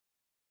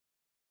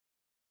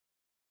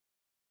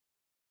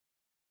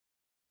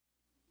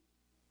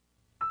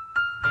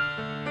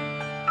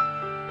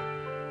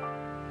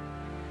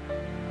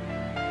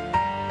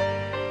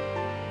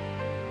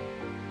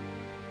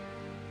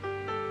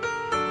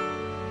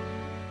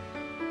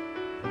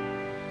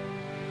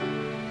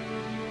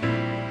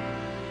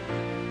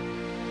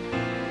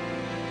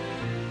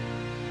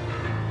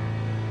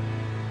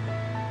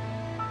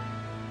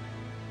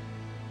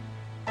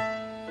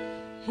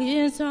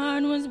His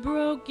heart was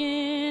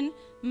broken,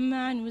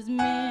 mine was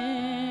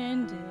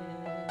mended.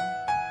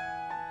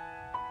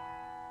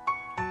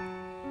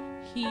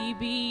 He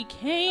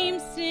became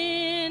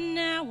sin,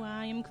 now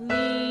I am clean.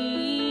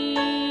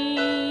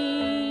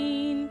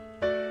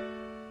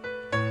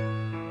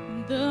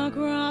 The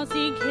cross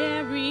he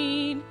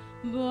carried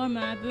bore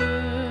my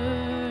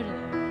burden.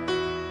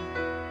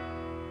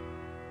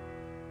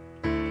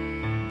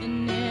 The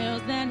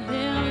nails that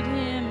held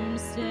him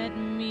set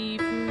me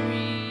free.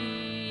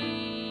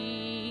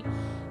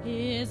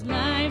 His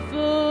life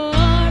for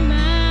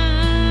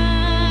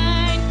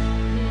mine,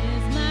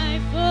 his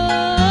life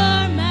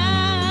for mine.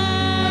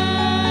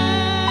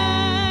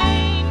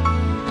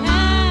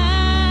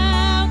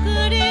 How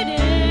could it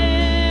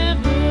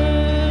ever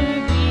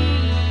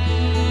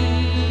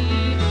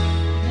be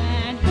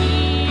that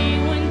he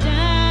would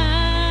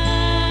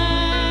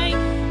die,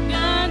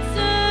 God's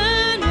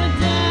Son would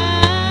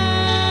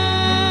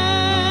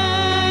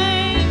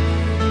die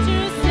to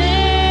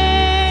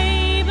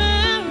save a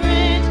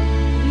wretch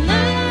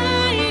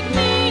like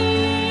me?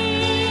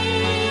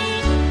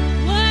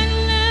 What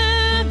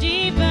love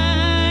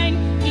divine,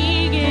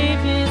 he gave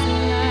his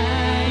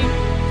life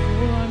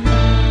for mine.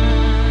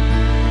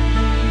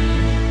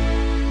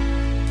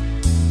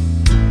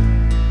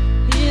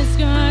 His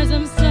scars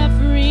of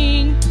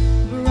suffering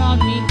brought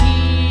me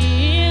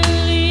healing.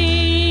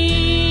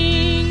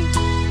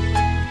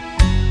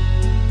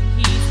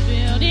 He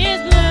spilled his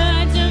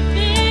blood to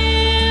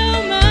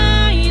fill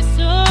my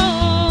soul.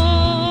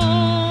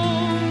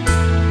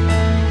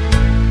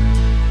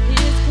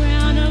 His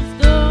crown of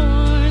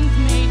thorns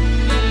made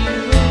me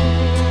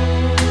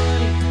royal.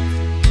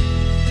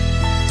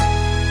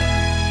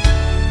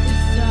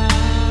 His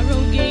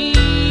sorrow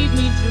gave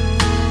me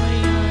joy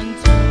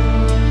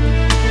untold.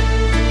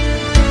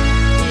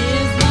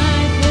 His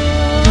life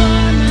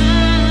for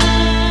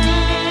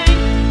mine,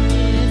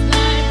 his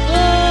life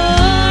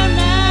for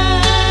mine.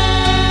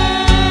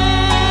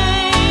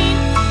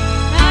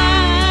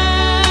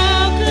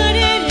 How could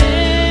it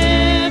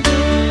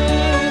ever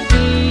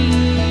be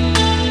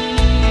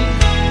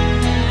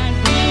that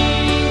he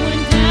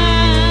would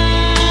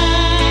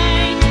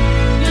die,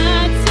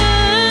 God's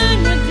Son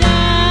would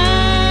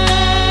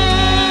die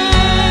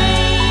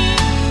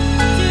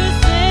to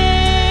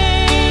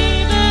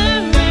save a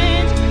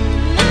wretch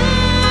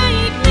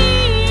like me?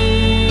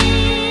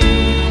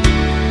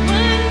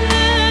 What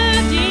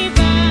love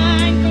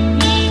divine,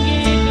 he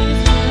gave his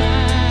life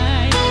for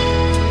mine.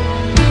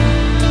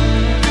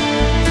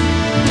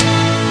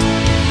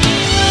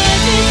 He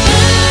was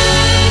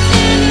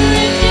despised and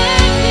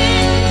rejected,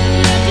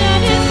 judged his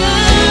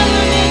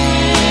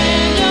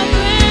government and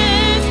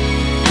oppressed.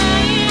 I am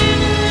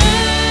loved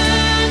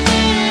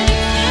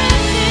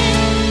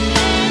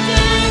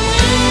and accepted,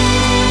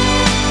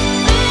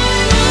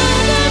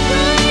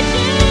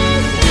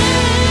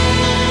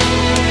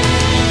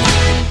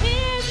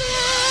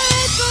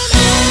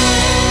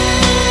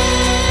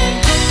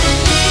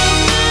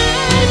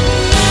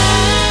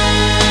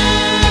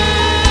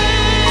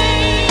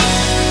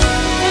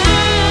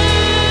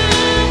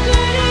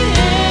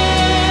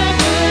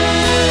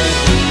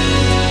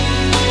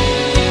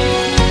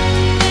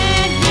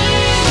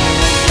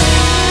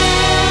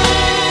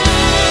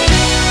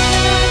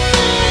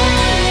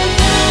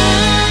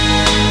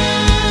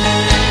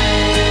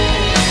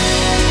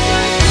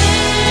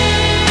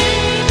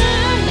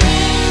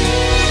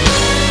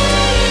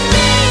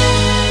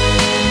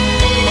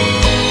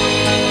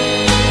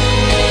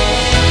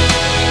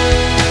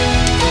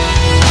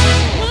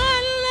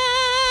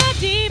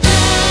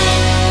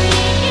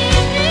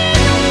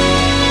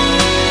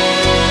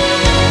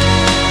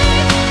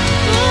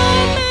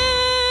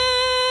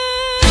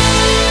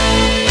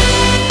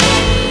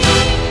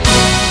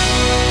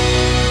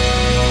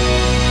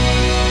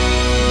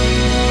 I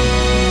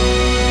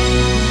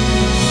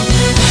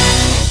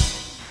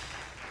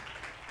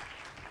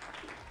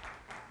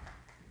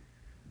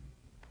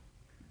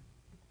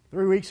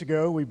Weeks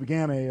ago, we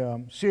began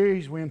a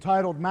series we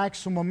entitled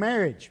Maximum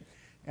Marriage.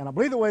 And I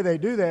believe the way they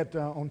do that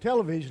on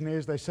television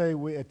is they say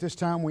at this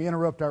time we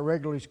interrupt our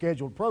regularly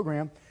scheduled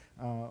program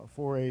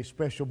for a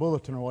special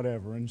bulletin or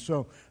whatever. And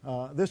so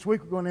this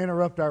week we're going to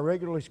interrupt our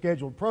regularly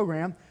scheduled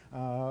program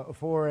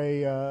for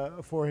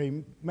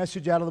a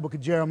message out of the book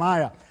of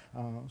Jeremiah.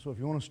 So if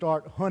you want to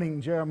start hunting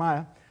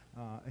Jeremiah,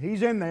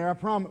 he's in there, I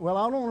promise. Well,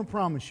 I don't want to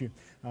promise you.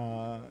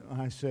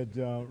 I said,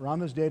 around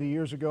this date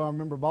years ago, I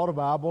remember bought a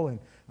Bible and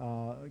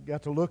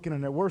got to looking,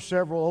 and there were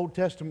several Old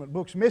Testament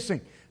books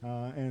missing.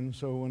 And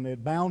so when they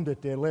bound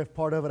it, they left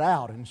part of it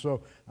out. And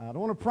so I don't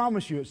want to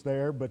promise you it's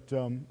there, but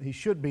he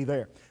should be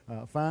there.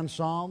 Find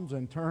Psalms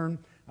and turn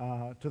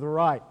to the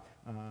right.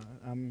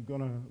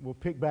 We'll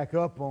pick back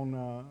up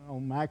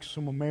on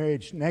Maximum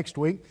Marriage next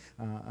week.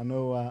 I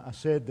know I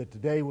said that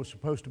today was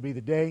supposed to be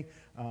the day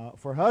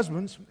for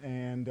husbands,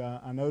 and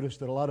I noticed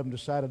that a lot of them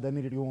decided they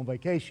needed to go on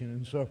vacation,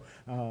 and so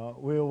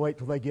we'll wait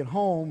till they get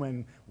home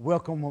and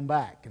welcome them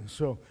back. And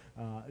so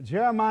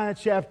Jeremiah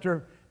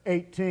chapter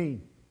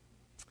 18.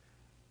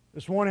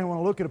 This morning I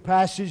want to look at a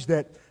passage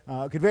that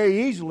could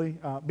very easily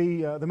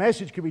be, the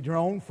message could be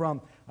drawn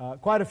from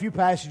quite a few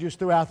passages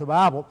throughout the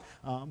Bible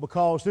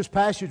because this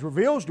passage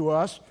reveals to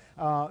us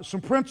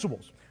some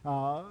principles.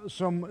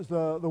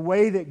 The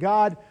way that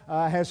God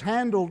has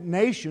handled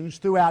nations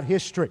throughout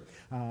history.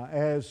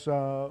 As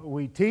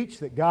we teach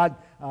that God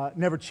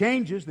never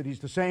changes, that He's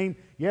the same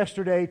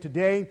yesterday,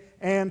 today,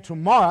 and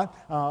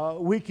tomorrow,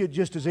 we could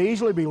just as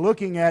easily be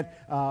looking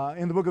at,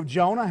 in the book of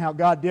Jonah, how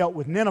God dealt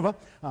with Nineveh.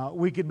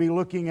 We could be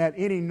looking at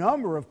any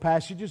number of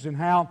passages in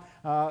how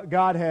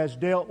God has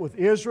dealt with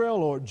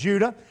Israel or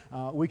Judah.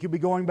 We could be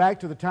going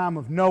back to the time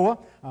of Noah.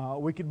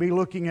 We could be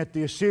looking at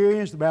the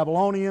Assyrians, the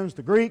Babylonians,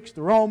 the Greeks,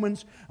 the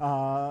Romans,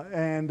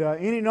 and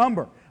any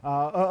number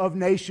of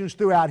nations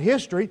throughout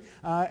history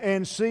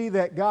and see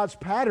that God's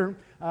pattern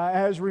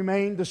has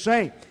remained the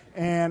same.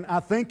 And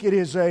I think it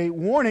is a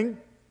warning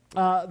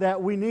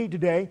that we need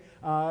today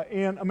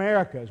in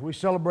America as we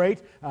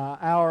celebrate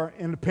our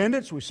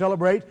independence, we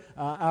celebrate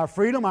our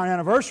freedom, our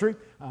anniversary.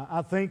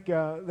 I think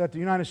that the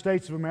United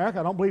States of America,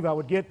 I don't believe I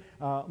would get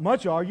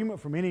much argument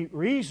from any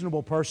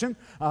reasonable person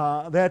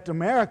that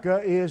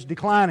America is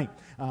declining.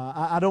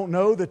 I don't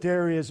know that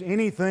there is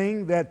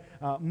anything that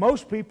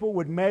most people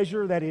would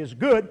measure that is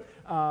good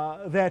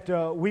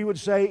that we would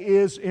say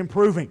is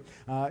improving.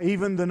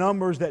 Even the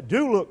numbers that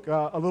do look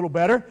a little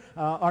better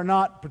are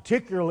not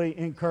particularly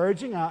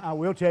encouraging. I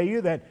will tell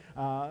you that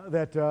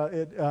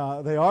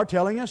they are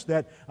telling us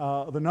that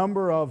the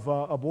number of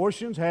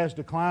abortions has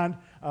declined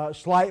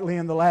slightly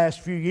in the last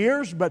few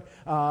years, but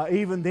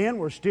even then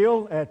we're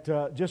still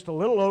at just a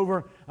little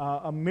over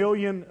 1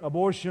 million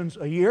abortions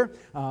a year,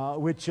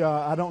 which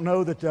I don't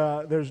know that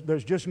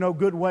there's just no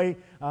good way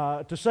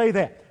to say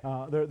that.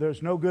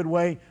 There's no good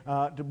way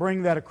to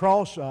bring that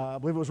across. I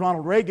believe it was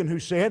Ronald Reagan who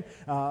said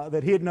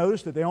that he had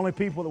noticed that the only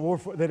people that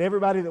were that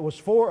everybody that was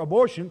for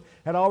abortion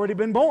had already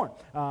been born,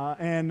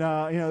 and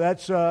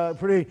that's a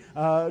pretty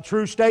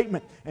true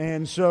statement.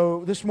 And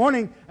so this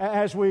morning,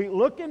 as we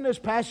look in this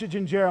passage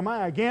in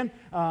Jeremiah, again,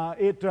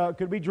 it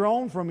could be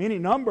drawn from any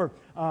number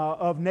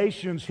of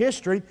nations'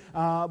 history,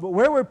 but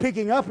where we're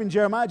picking up in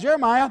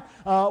Jeremiah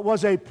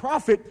was a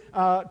prophet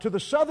to the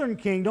southern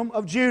kingdom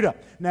of Judah.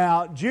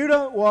 Now,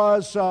 Judah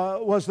was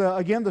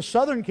the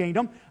southern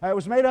kingdom. It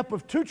was made up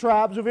of two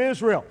tribes of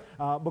Israel.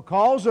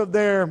 Because of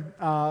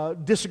their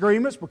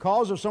disagreements,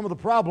 because of some of the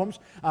problems,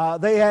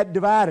 they had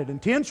divided.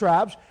 And 10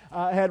 tribes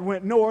had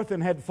went north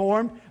and had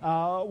formed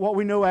what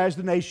we know as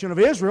the nation of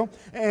Israel.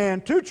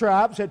 And 2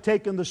 tribes had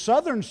taken the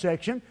southern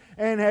section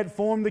and had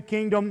formed the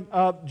kingdom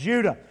of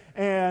Judah.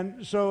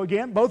 And so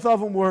again, both of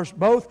them were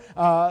both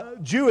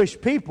Jewish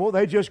people.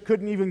 They just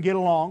couldn't even get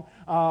along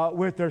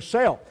with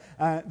themselves.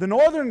 The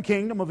northern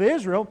kingdom of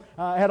Israel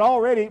had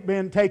already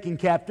been taken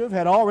captive,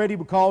 had already,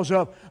 because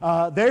of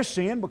their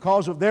sin,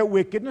 because of their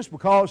wickedness,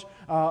 because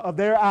of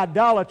their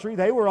idolatry,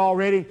 they were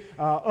already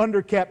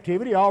under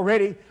captivity,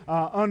 already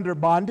under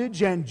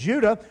bondage, and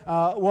Judah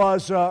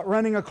was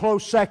running a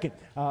close second.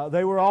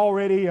 They were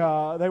already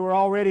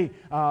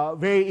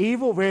very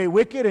evil, very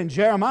wicked, and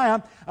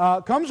Jeremiah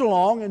comes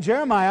along, and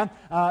Jeremiah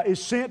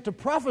is sent to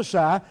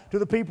prophesy to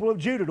the people of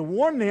Judah, to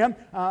warn them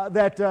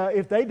that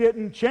if they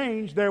didn't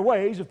change their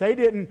ways, if they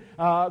didn't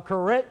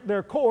correct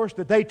their course,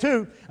 that they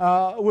too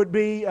would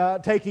be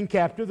taken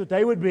captive, that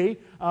they would be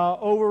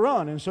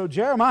overrun. And so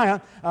Jeremiah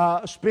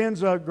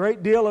spends a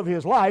great deal of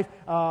his life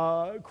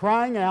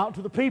crying out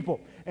to the people.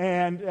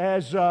 And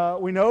as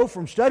we know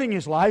from studying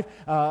his life,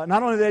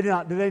 not only did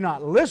they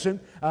not listen,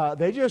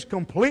 they just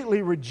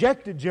completely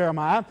rejected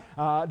Jeremiah,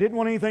 didn't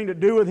want anything to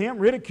do with him,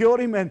 ridiculed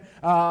him,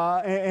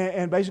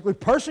 and basically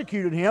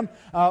persecuted him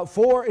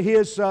for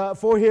his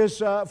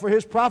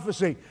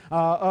prophecy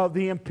of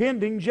the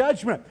impending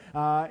judgment.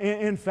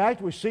 In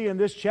fact, we see in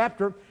this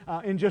chapter,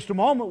 in just a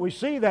moment, we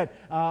see that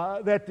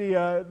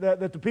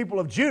the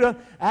people of Judah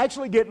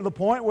actually get to the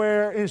point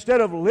where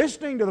instead of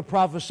listening to the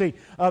prophecy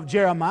of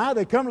Jeremiah,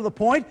 they come to the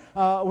point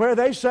where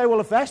they say, well,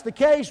 if that's the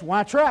case,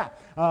 why try?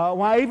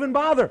 Why even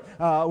bother?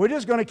 We're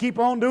just going to keep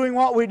on doing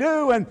what we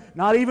do and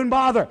not even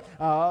bother.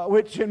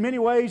 Which in many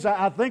ways,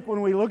 I think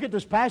when we look at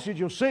this passage,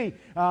 you'll see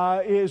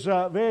is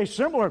very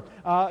similar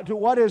to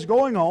what is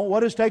going on,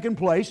 what has taken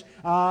place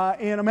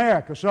in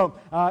America. So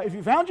if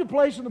you found your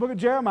place in the book of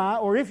Jeremiah,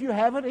 or if you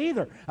haven't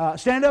either,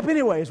 stand up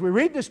anyway. As we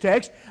read this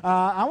text,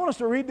 I want us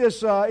to read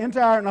this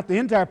not the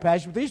entire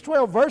passage, but these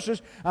 12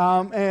 verses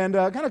and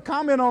kind of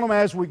comment on them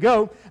as we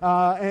go.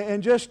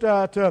 And just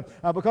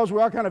because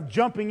we are kind of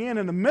jumping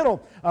in the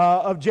middle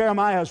of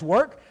Jeremiah's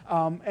work,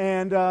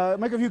 and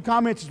make a few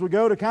comments as we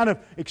go to kind of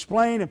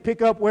explain and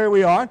pick up where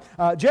we are.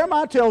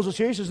 Jeremiah tells us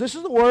here, he says, this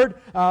is the word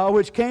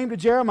which came to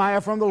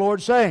Jeremiah from the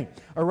Lord, saying,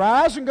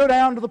 arise and go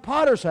down to the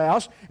potter's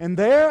house, and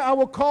there I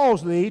will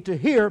cause thee to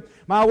hear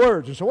my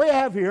words. And so what we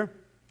have here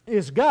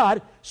is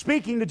God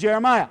speaking to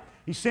Jeremiah.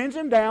 he sends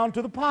him down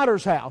to the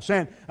potter's house.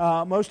 And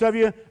most of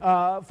you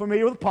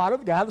familiar with the potter,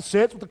 the guy that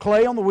sits with the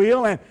clay on the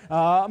wheel and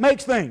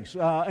makes things,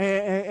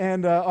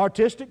 and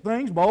artistic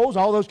things, bowls,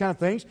 all those kind of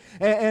things.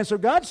 And so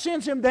God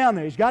sends him down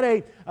there. He's got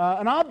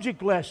an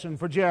object lesson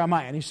for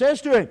Jeremiah. And he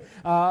says to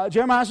him,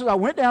 Jeremiah says, I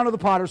went down to the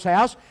potter's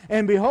house,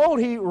 and behold,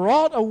 he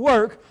wrought a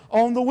work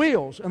on the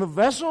wheels. And the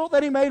vessel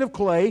that he made of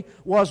clay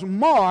was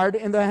marred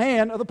in the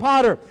hand of the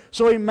potter.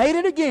 So he made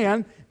it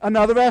again,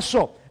 another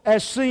vessel,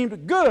 as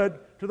seemed good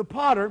to the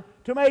potter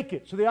to make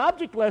it. So the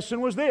object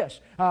lesson was this.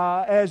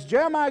 As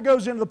Jeremiah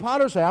goes into the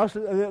potter's house,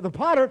 the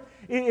potter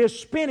is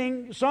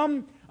spinning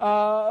some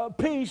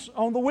piece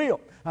on the wheel.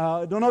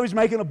 Don't know if he's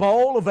making a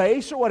bowl, a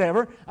vase, or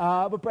whatever,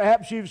 but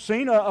perhaps you've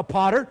seen a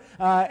potter.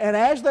 And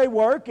as they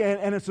work,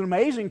 and it's an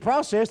amazing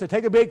process, they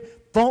take a big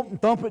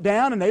thump it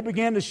down, and they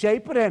begin to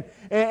shape it,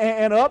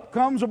 and up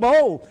comes a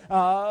bowl.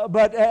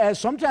 But as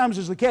sometimes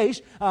is the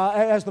case,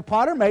 as the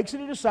potter makes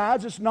it, he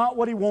decides it's not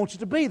what he wants it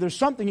to be. There's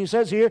something, he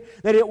says here,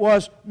 that it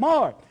was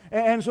marred.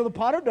 And so the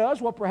potter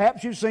does what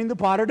perhaps you've seen the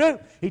potter do.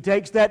 He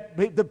takes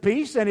the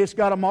piece, and it's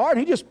got a mar, and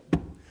he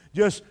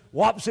just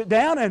whops it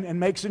down and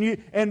makes a new,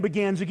 and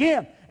begins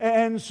again.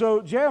 And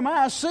so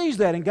Jeremiah sees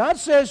that, and God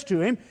says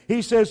to him,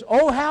 he says,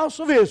 O house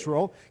of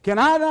Israel, can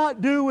I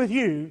not do with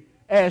you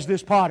as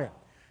this potter?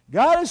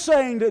 God is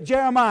saying to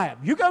Jeremiah,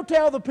 you go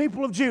tell the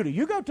people of Judah,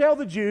 you go tell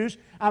the Jews,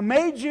 I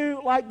made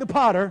you like the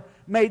potter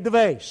made the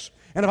vase.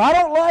 And if I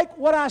don't like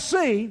what I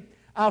see,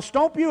 I'll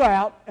stomp you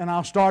out and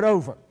I'll start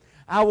over.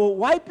 I will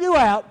wipe you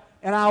out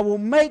and I will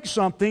make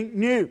something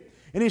new.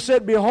 And he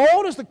said,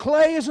 behold, as the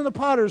clay is in the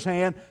potter's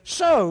hand,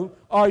 so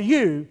are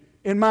you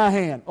in my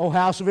hand, O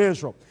house of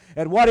Israel.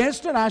 At what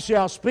instant I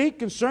shall speak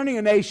concerning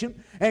a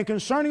nation and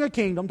concerning a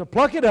kingdom, to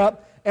pluck it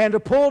up and to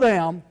pull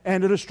down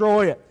and to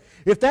destroy it.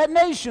 If that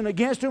nation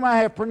against whom I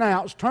have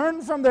pronounced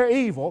turn from their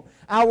evil,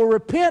 I will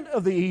repent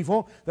of the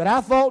evil that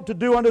I thought to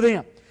do unto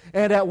them.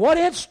 And at what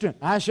instant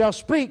I shall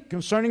speak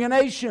concerning a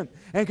nation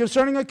and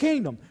concerning a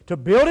kingdom, to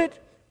build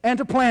it and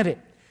to plant it.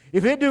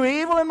 If it do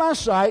evil in my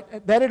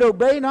sight, that it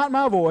obey not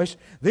my voice,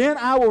 then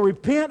I will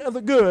repent of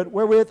the good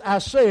wherewith I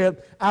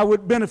said I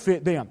would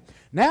benefit them.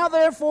 Now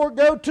therefore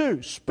go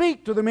to,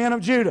 speak to the men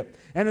of Judah,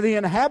 and to the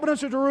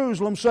inhabitants of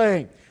Jerusalem,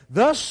 saying,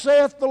 Thus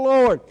saith the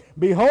Lord,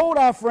 Behold,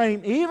 I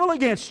frame evil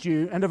against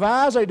you, and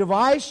devise a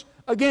device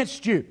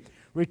against you.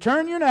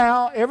 Return you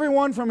now, every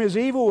one from his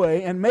evil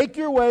way, and make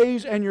your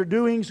ways and your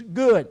doings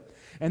good.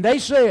 And they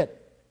said,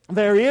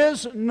 There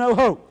is no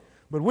hope.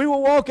 But we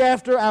will walk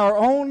after our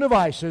own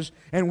devices,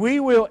 and we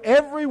will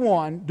every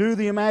one do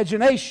the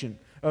imagination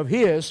of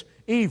his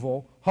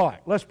evil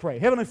heart. Let's pray.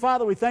 Heavenly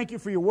Father, we thank you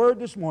for your word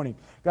this morning.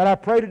 God, I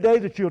pray today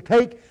that you'll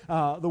take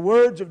the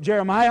words of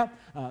Jeremiah,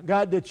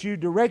 God, that you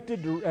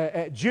directed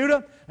at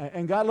Judah,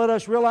 and God, let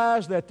us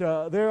realize that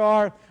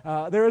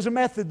there is a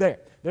method there.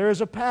 There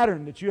is a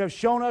pattern that you have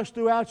shown us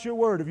throughout your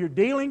word of your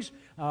dealings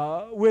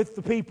with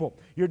the people,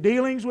 your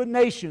dealings with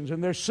nations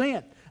and their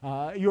sin.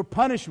 Your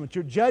punishment,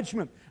 your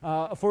judgment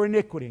for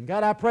iniquity. And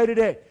God, I pray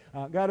today,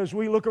 God, as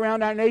we look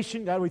around our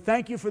nation, God, we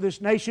thank you for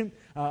this nation.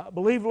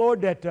 Believe,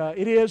 Lord, that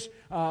it is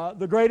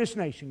the greatest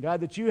nation.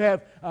 God, that you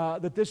have,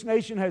 that this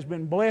nation has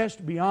been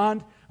blessed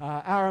beyond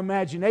our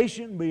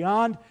imagination,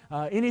 beyond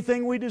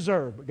anything we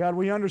deserve. But God,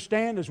 we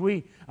understand as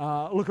we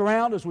look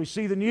around, as we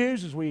see the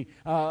news, as we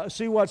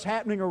see what's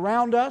happening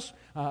around us,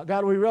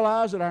 God, we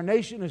realize that our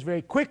nation is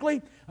very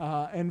quickly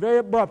and very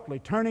abruptly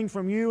turning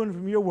from you and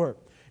from your work.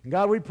 And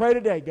God, we pray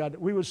today, God,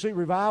 that we would see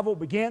revival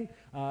begin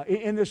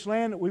in this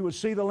land, that we would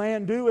see the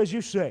land do as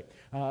you say,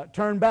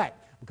 turn back.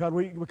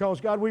 Because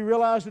God, we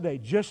realize today,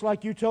 just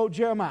like you told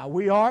Jeremiah,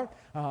 we are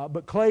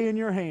but clay in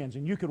your hands,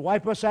 and you could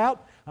wipe us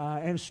out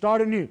and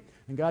start anew.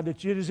 And God,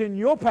 that it is in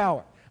your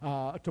power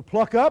to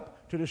pluck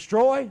up, to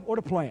destroy, or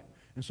to plant.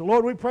 And so,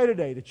 Lord, we pray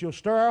today that you'll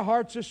stir our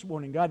hearts this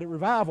morning, God, that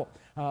revival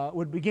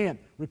would begin,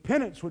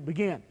 repentance would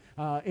begin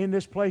in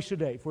this place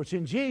today. For it's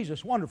in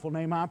Jesus' wonderful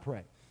name I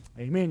pray.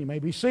 Amen. You may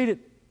be seated.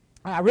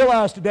 I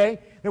realize today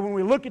that when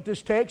we look at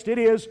this text, it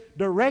is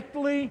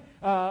directly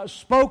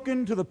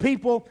spoken to the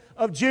people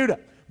of Judah.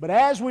 But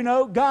as we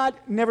know, God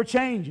never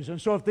changes. And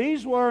so if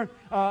these were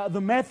the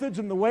methods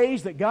and the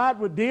ways that God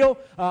would deal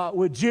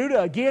with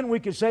Judah, again, we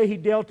could say He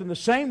dealt in the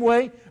same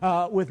way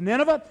with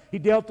Nineveh. He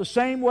dealt the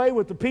same way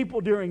with the people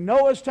during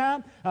Noah's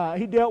time.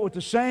 He dealt with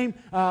the same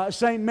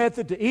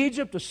method to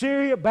Egypt,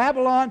 Assyria,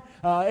 Babylon.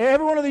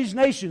 Every one of these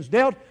nations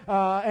dealt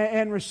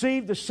and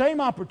received the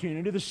same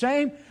opportunity, the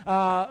same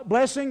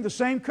blessing, the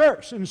same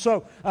curse. And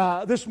so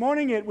this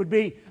morning it would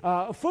be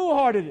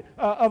foolhardy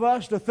of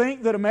us to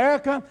think that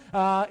America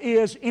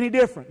is any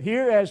different.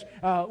 Here, as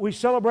we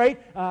celebrate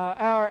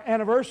our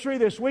anniversary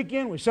this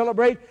weekend, we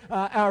celebrate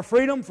our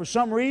freedom. For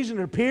some reason,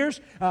 it appears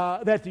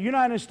that the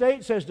United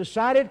States has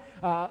decided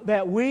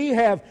that we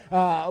have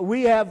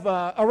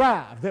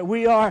arrived, that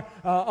we are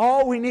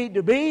all we need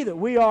to be, that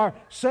we are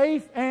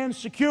safe and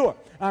secure.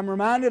 I'm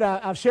reminded,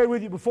 I've shared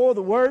with you before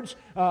the words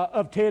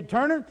of Ted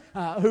Turner,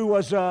 who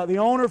was the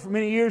owner for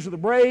many years of the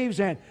Braves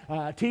and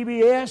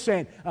TBS,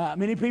 and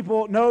many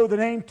people know the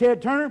name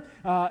Ted Turner.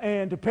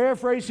 And to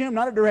paraphrase him,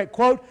 not a direct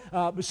quote,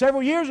 but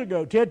several years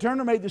ago, Ted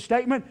Turner made the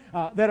statement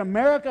that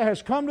America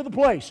has come to the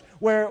place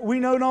where we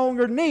no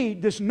longer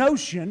need this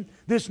notion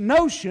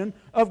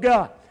of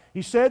God.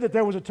 He said that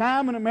there was a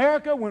time in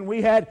America when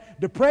we had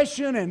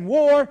depression and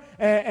war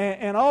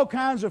and all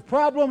kinds of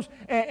problems,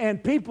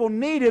 and people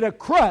needed a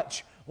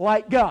crutch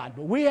like God.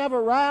 But we have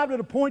arrived at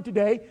a point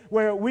today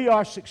where we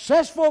are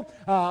successful.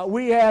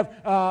 We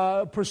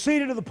have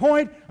proceeded to the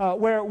point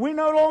where we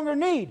no longer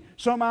need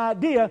some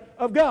idea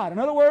of God. In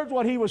other words,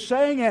 what he was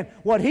saying and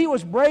what he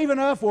was brave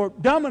enough or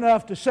dumb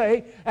enough to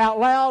say out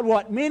loud,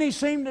 what many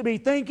seem to be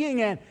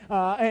thinking and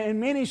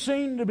many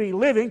seem to be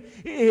living,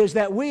 is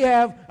that we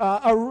have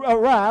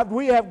arrived,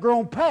 we have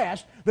grown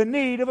past the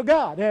need of a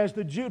God. As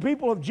the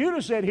people of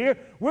Judah said here,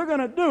 we're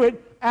going to do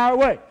it our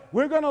way.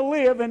 We're going to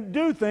live and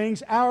do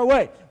things our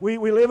way. We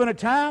live in a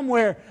time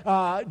where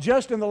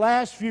just in the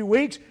last few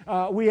weeks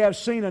we have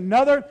seen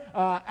another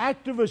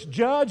activist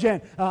judge.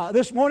 And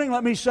this morning,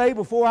 let me say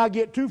before I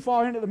get too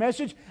far into the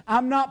message,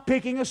 I'm not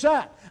picking a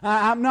side.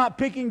 I'm not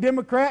picking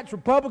Democrats,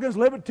 Republicans,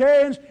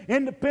 Libertarians,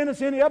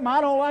 Independents, any of them. I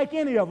don't like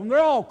any of them. They're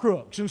all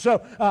crooks. And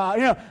so,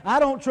 I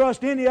don't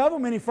trust any of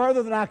them any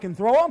further than I can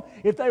throw them.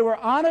 If they were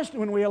honest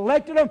when we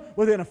elected them,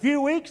 within a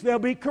few weeks they'll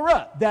be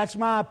corrupt. That's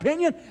my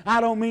opinion.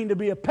 I don't mean to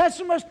be a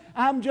pessimist.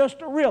 I'm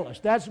just a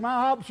realist. That's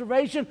my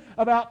observation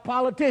about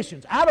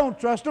politicians. I don't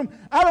trust them.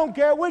 I don't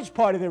care which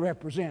party they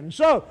represent. And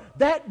so,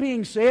 that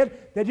being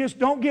said, they just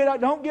don't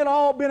get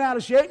all bent out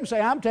of shape and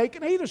say, I'm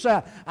taking either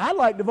side. I'd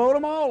like to vote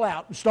them all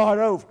out and start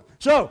over.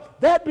 So,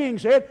 that being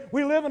said,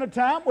 we live in a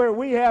time where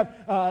we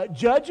have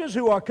judges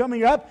who are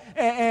coming up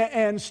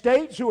and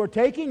states who are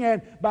taking,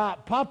 and by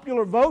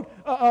popular vote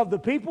of the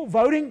people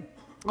voting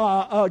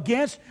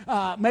against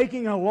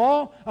making a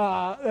law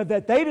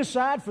that they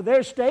decide for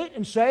their state,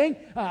 and saying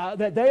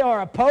that they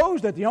are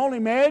opposed, that the only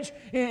marriage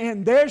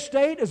in their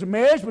state is a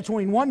marriage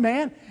between one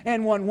man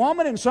and one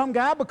woman, and some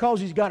guy,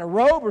 because he's got a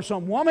robe, or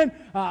some woman,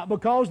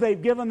 because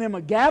they've given them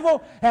a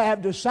gavel,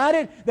 have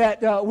decided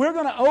that we're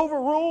going to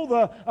overrule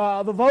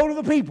the vote of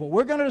the people.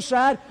 We're going to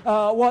decide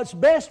what's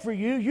best for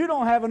you. You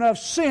don't have enough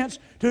sense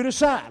to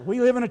decide.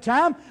 We live in a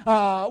time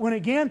when,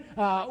 again,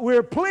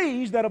 we're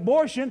pleased that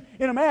abortion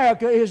in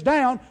America is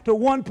down to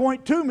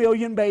 1.2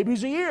 million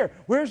babies a year.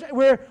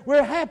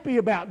 We're happy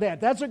about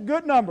that. That's a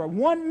good number.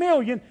 1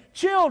 million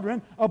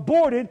children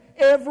aborted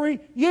every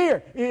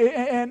year,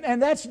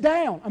 and that's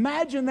down.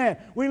 Imagine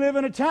that. We live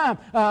in a time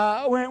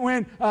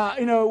when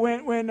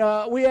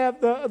we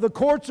have the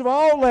courts of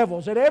all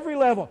levels, at every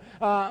level,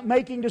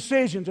 making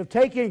decisions of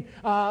taking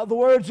the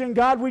words "In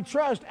God We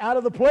Trust" out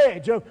of the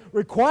pledge, of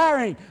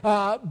requiring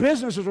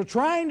businesses, or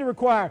trying to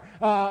require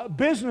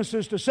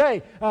businesses to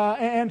say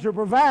and to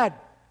provide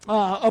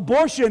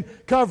abortion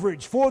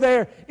coverage for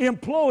their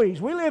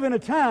employees. We live in a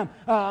time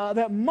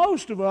that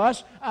most of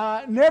us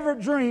never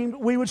dreamed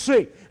we would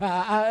see.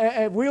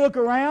 If we look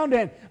around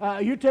and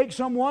you take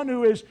someone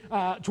who is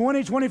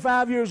 20,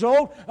 25 years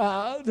old,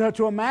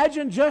 to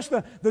imagine just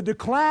the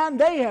decline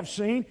they have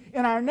seen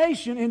in our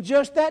nation in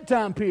just that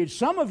time period.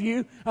 Some of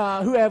you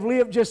who have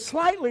lived just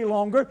slightly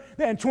longer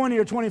than 20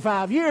 or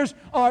 25 years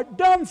are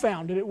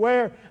dumbfounded at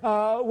where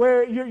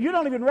you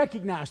don't even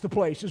recognize the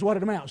place, is what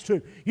it amounts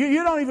to.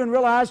 You don't even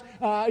realize,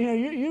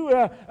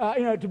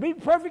 to be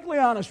perfectly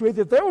honest with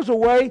you, if there was a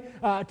way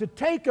to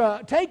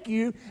take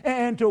you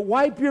and to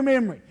wipe your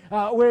memory,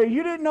 where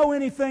you didn't know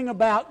anything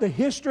about the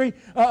history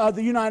of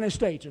the United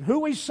States and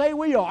who we say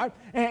we are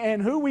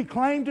and who we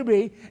claim to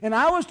be, and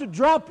I was to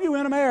drop you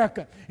in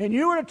America, and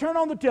you were to turn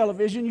on the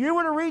television, you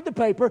were to read the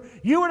paper,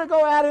 you were to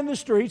go out in the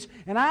streets,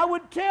 and I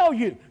would tell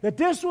you that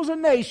this was a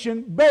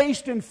nation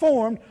based and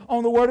formed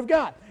on the Word of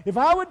God. If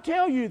I would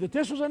tell you that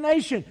this was a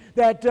nation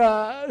that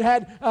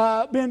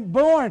had been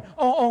born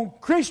on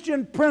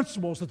Christian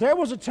principles, that there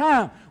was a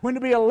time when to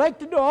be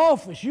elected to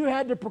office you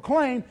had to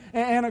proclaim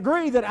and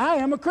agree that I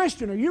am a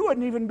Christian, or you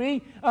wouldn't even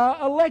be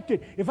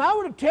elected. If I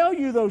were to tell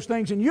you those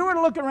things and you were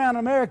to look around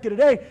America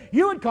today,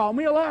 you would call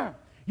me a liar.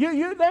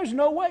 There's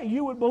no way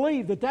you would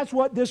believe that that's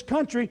what this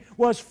country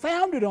was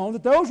founded on,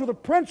 that those were the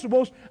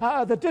principles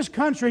that this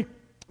country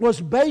was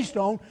based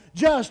on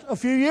just a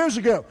few years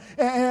ago.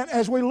 And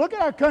as we look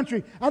at our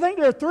country, I think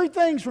there are three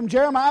things from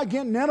Jeremiah,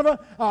 again, Nineveh,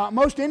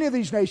 most any of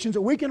these nations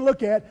that we can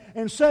look at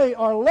and say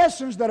are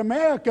lessons that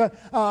America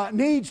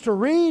needs to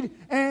read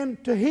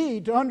and to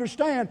heed, to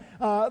understand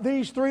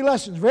these three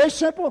lessons. Very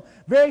simple,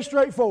 very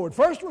straightforward.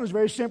 First one is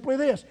very simply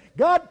this.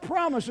 God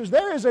promises,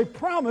 there is a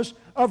promise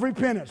of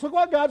repentance. Look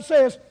what God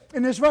says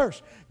in this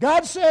verse.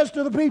 God says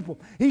to the people,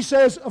 He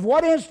says, of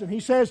what instant?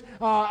 He says,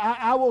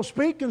 I will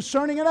speak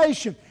concerning a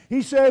nation.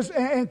 He says,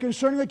 and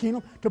concerning the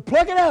kingdom, to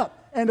pluck it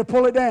up and to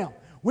pull it down.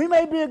 We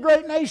may be a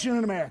great nation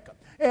in America.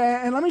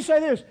 And let me say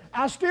this,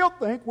 I still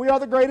think we are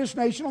the greatest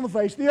nation on the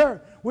face of the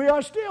earth. We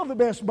are still the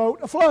best boat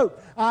afloat.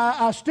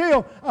 I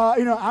still,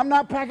 I'm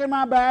not packing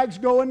my bags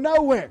going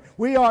nowhere.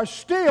 We are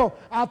still,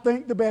 I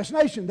think, the best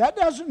nation. That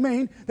doesn't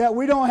mean that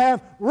we don't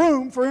have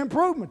room for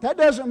improvement. That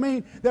doesn't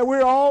mean that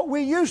we're all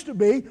we used to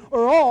be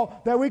or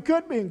all that we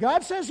could be. And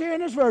God says here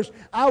in this verse,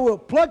 I will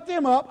pluck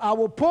them up, I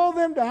will pull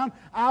them down,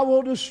 I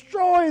will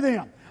destroy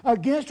them.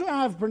 Against whom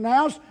I have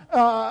pronounced,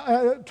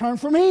 turn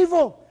from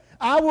evil.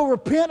 I will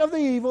repent of the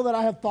evil that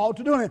I have thought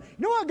to do. You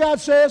know what God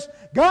says?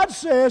 God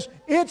says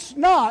it's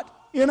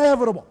not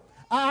inevitable.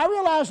 I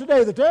realize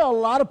today that there are a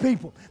lot of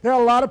people, there are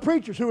a lot of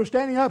preachers who are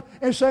standing up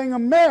and saying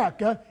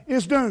America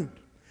is doomed.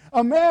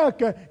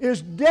 America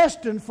is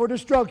destined for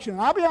destruction.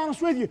 And I'll be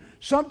honest with you,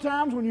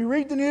 sometimes when you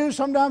read the news,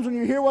 sometimes when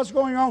you hear what's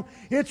going on,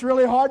 it's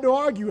really hard to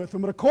argue with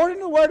them. But according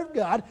to the Word of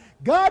God,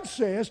 God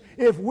says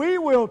if we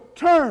will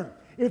turn,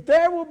 if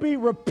there will be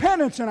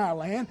repentance in our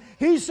land,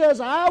 He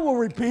says, I will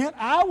repent,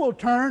 I will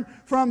turn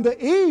from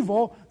the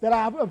evil that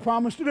I've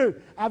promised to do.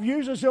 I've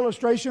used this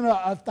illustration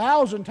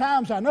 1,000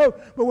 times, I know,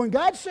 but when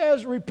God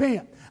says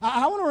repent,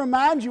 I want to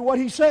remind you what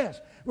He says.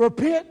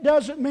 Repent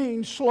doesn't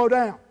mean slow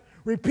down.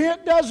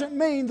 Repent doesn't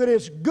mean that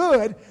it's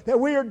good that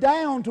we are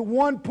down to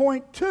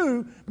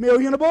 1.2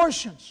 million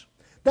abortions.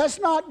 That's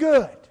not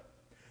good.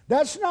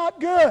 That's not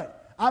good.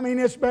 I mean,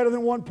 it's better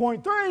than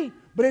 1.3,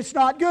 but it's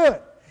not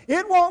good.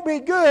 It won't be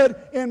good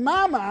in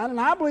my mind, and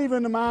I believe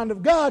in the mind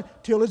of God,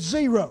 till it's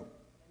zero.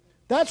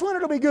 That's when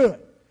it'll be good.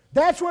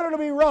 That's when it'll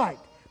be right.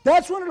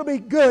 That's when it'll be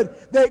good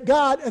that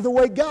God, the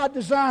way God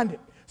designed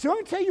it. So let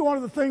me tell you one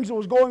of the things that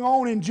was going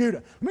on in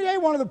Judah. Let me tell you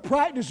one of the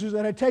practices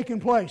that had taken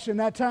place in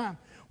that time.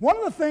 One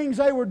of the things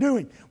they were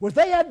doing was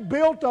they had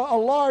built a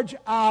large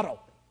idol.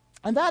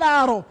 And that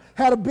idol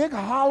had a big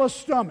hollow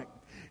stomach.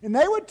 And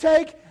they would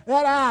take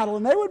that idol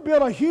and they would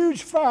build a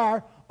huge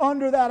fire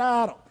under that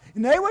idol.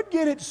 And they would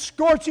get it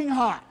scorching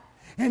hot.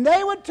 And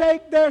they would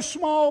take their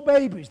small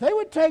babies, they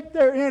would take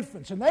their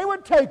infants, and they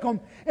would take them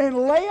and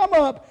lay them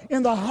up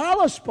in the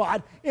hollow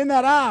spot in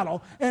that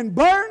idol and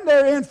burn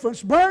their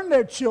infants, burn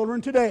their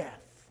children to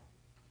death.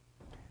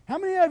 How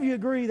many of you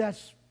agree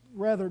that's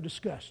rather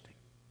disgusting?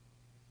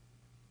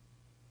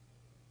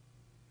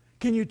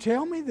 Can you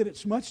tell me that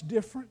it's much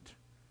different?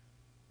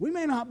 We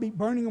may not be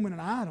burning them in an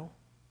idol,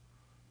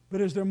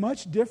 but is there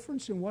much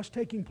difference in what's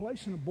taking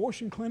place in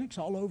abortion clinics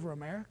all over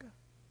America?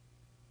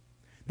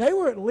 They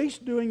were at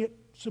least doing it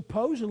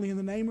supposedly in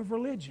the name of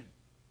religion.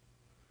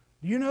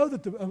 Do you know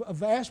that a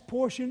vast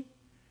portion,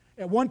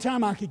 at one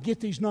time I could get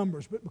these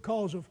numbers, but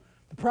because of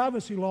the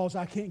privacy laws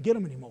I can't get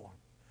them anymore.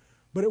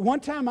 But at one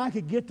time I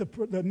could get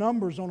the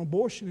numbers on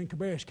abortion in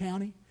Cabarrus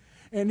County.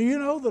 And do you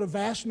know that a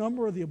vast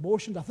number of the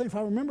abortions, I think if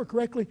I remember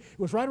correctly, it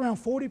was right around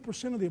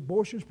 40% of the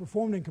abortions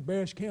performed in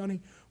Cabarrus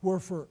County were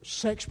for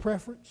sex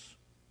preference.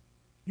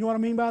 You know what I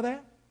mean by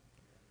that?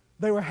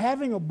 They were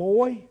having a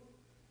boy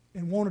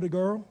and wanted a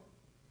girl,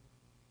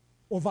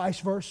 or vice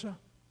versa.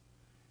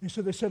 And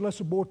so they said, let's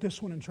abort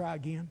this one and try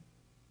again.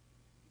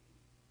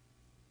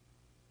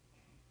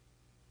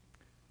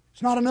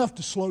 It's not enough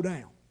to slow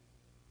down.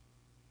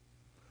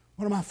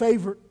 One of my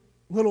favorite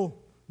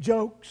little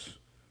jokes,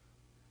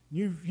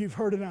 you've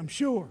heard it I'm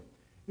sure,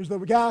 is the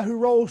guy who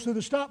rolls through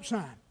the stop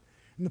sign.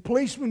 And the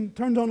policeman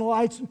turns on the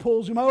lights and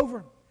pulls him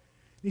over.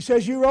 He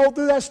says, you rolled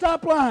through that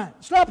stop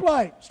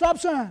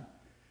sign.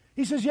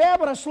 He says, yeah,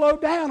 but I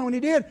slowed down. And when he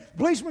did, the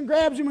policeman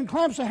grabs him and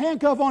clamps a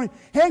handcuff on him,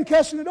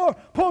 handcuffs in the door,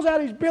 pulls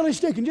out his billy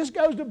stick and just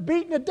goes to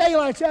beating the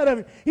daylights out of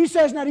him. He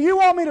says, now do you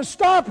want me to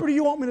stop or do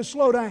you want me to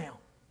slow down?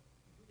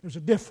 There's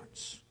a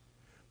difference.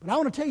 But I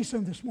want to tell you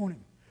something this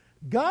morning.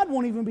 God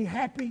won't even be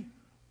happy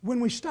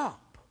when we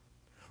stop.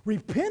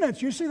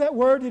 Repentance, you see that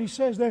word that He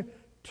says there?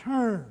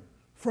 Turn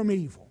from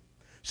evil.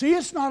 See,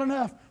 it's not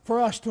enough for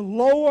us to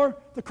lower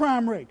the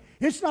crime rate.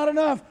 It's not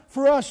enough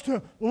for us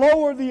to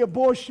lower the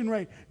abortion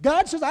rate.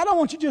 God says, I don't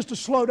want you just to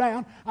slow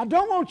down. I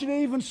don't want you to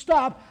even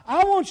stop.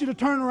 I want you to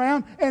turn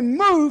around and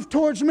move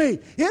towards me.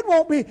 It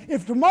won't be,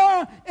 if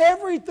tomorrow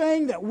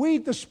everything that we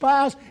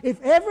despise,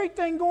 if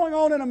everything going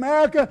on in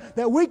America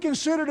that we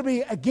consider to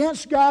be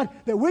against God,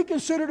 that we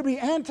consider to be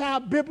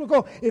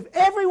anti-biblical, if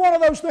every one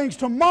of those things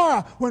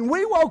tomorrow, when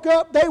we woke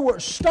up, they were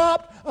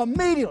stopped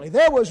immediately.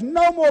 There was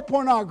no more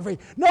pornography,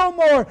 no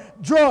more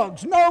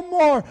drugs, no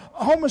more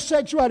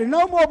homosexuality,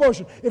 no more abortion.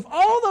 If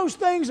all those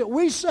things that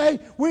we say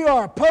we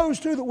are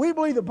opposed to, that we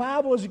believe the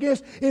Bible is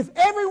against, if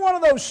every one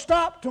of those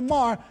stopped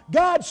tomorrow,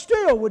 God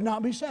still would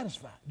not be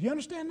satisfied. Do you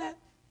understand that?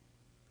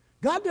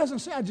 God doesn't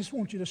say, I just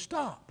want you to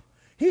stop.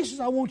 He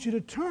says, I want you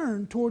to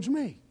turn towards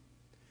me.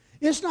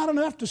 It's not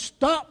enough to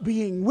stop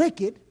being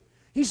wicked.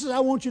 He says, I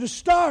want you to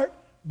start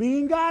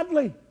being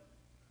godly.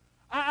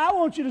 I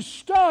want you to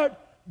start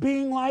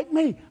being like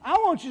me. I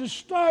want you to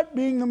start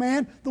being the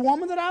man, the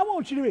woman that I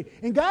want you to be.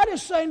 And God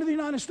is saying to the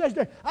United States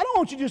today, I don't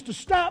want you just to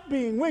stop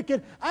being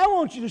wicked. I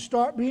want you to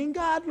start being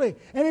godly.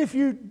 And if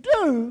you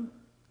do,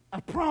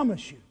 I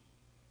promise you,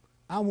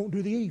 I won't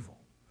do the evil.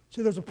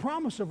 See, there's a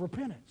promise of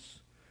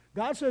repentance.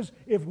 God says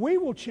if we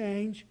will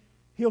change,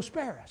 He'll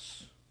spare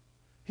us.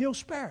 He'll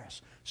spare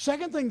us.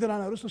 Second thing that I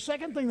noticed, the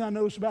second thing that I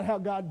noticed about how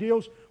God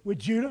deals with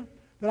Judah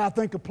that I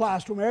think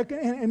applies to America,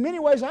 and in many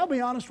ways, I'll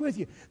be honest with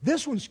you,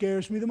 this one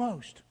scares me the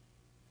most.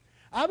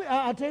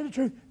 I'll tell you the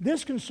truth,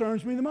 this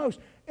concerns me the most.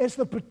 It's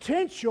the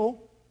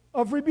potential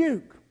of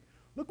rebuke.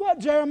 Look what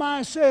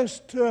Jeremiah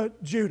says to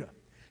Judah.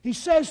 He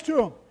says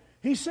to him,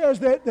 he says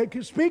that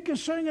can speak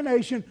concerning a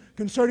nation,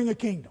 concerning a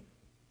kingdom.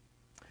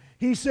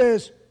 He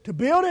says to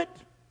build it,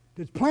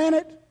 to plant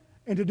it,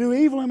 and to do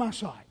evil in my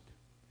sight.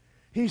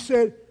 He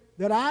said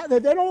that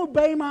they don't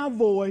obey my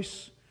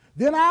voice,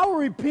 then I will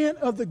repent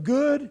of the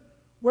good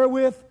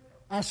wherewith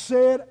I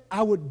said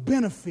I would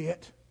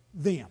benefit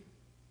them.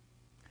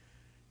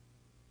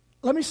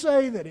 Let me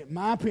say that in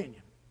my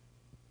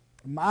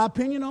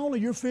opinion only,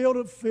 you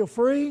feel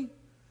free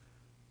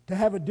to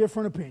have a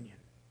different opinion.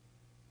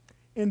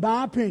 In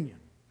my opinion,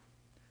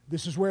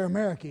 this is where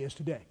America is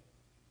today.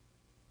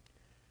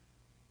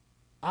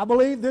 I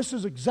believe this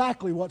is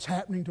exactly what's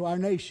happening to our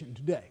nation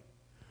today.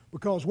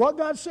 Because what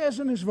God says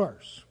in this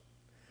verse,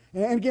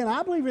 and again,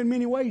 I believe in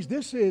many ways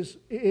this is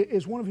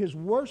one of His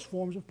worst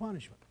forms of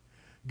punishment.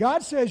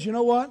 God says, you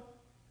know what?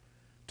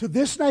 To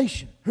this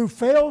nation who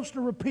fails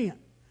to repent,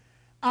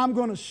 I'm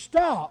going to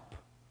stop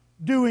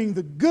doing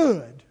the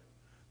good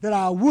that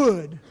I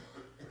would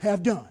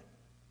have done.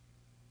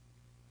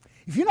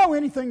 If you know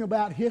anything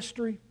about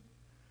history,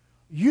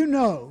 you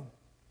know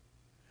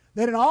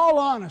that in all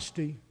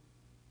honesty,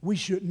 we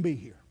shouldn't be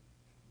here.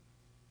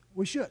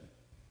 We shouldn't.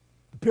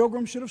 The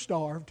Pilgrims should have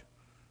starved.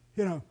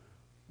 You know,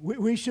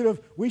 we should have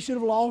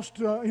lost.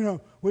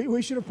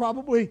 We should have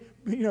probably.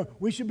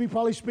 We should be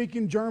probably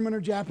speaking German or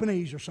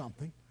Japanese or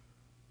something.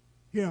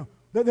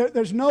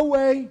 There's no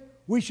way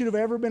we should have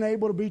ever been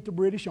able to beat the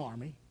British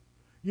Army.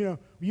 You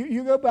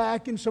go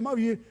back, and some of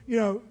you,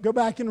 go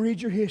back and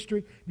read your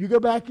history. You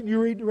go back and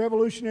you read the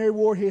Revolutionary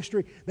War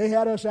history. They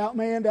had us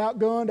outmanned,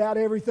 outgunned, out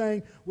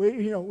everything.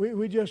 We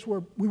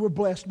were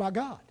blessed by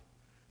God.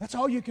 That's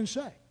all you can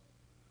say.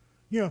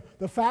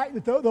 The fact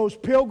that those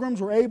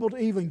pilgrims were able to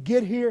even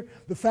get here,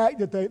 the fact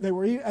that they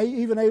were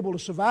even able to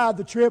survive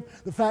the trip,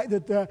 the fact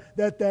that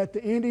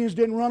the Indians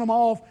didn't run them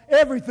off,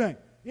 everything.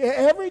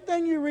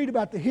 Everything you read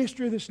about the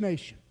history of this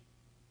nation,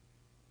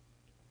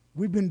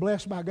 we've been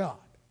blessed by God.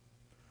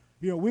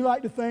 We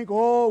like to think,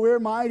 oh, we're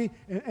mighty,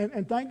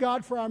 and thank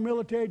God for our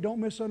military. Don't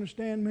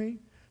misunderstand me.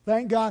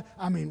 Thank God.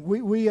 I mean,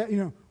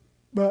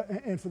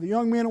 and for the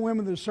young men and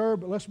women that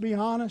serve, but let's be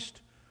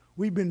honest,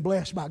 we've been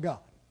blessed by God.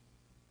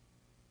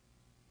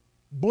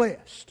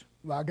 Blessed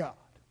by God.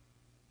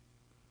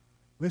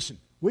 Listen,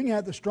 we can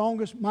have the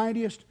strongest,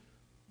 mightiest,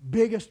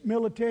 biggest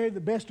military, the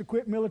best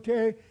equipped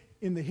military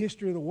in the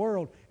history of the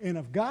world. And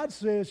if God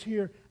says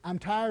here, I'm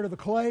tired of the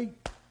clay,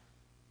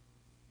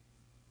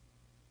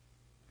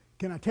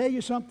 can I tell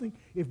you something?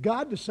 If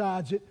God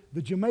decides it,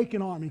 the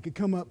Jamaican army could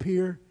come up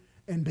here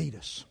and beat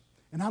us.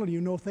 And I don't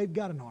even know if they've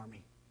got an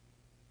army.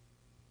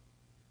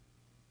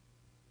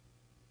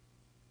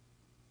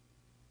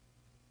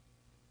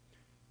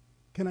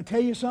 Can I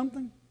tell you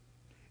something?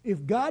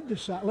 If God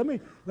decides,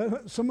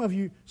 some of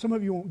you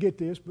won't get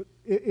this, but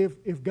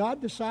if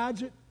God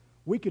decides it,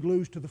 we could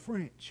lose to the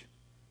French.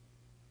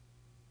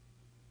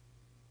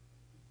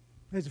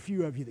 There's a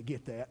few of you that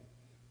get that.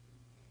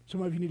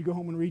 Some of you need to go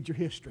home and read your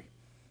history.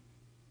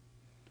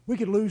 We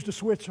could lose to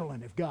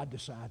Switzerland if God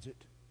decides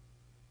it.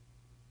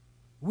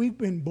 We've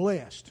been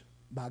blessed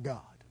by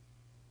God.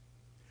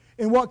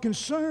 And what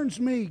concerns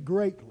me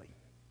greatly,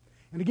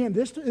 and again,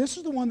 this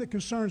is the one that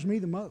concerns me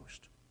the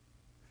most,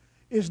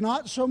 is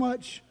not so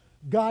much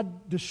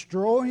God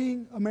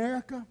destroying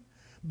America,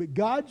 but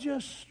God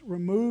just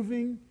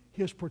removing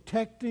His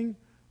protecting,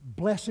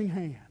 blessing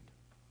hand.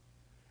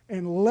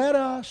 And let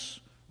us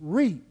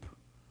reap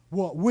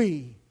what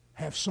we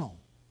have sown.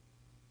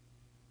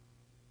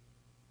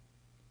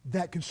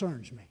 That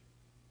concerns me.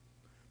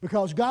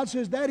 Because God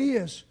says that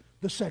is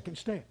the second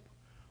step.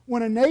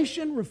 When a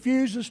nation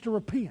refuses to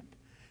repent,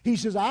 He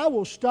says, I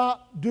will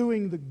stop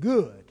doing the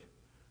good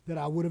that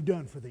I would have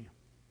done for them.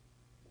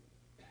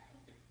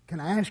 Can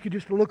I ask you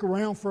just to look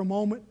around for a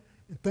moment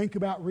and think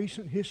about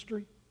recent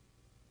history?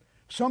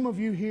 Some of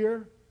you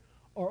here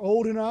are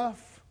old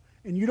enough,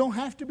 and you don't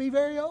have to be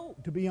very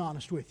old, to be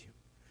honest with you,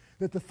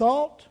 that the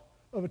thought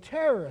of a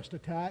terrorist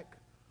attack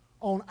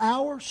on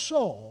our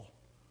soul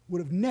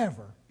would have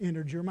never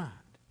entered your mind.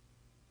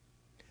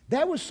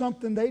 That was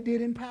something they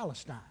did in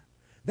Palestine.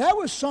 That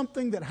was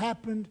something that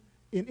happened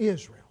in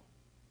Israel.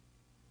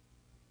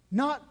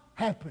 Not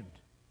happened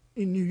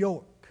in New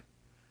York.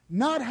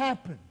 Not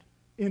happened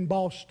in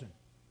Boston.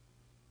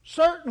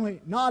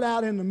 Certainly not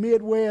out in the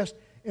Midwest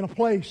in a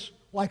place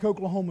like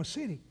Oklahoma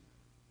City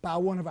by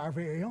one of our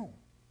very own.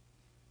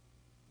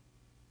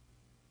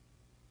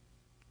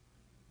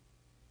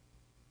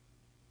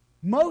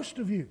 Most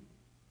of you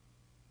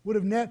would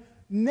have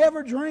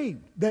never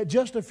dreamed that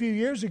just a few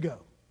years ago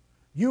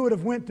you would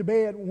have went to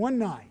bed one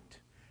night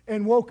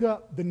and woke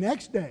up the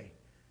next day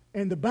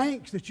and the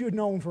banks that you had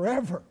known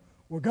forever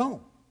were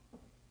gone.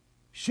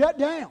 Shut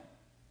down.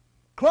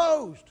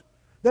 Closed.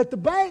 That the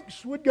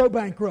banks would go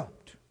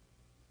bankrupt.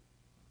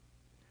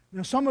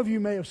 Now, some of you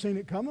may have seen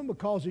it coming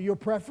because of your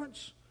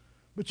preference,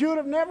 but you would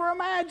have never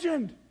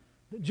imagined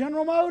that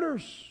General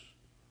Motors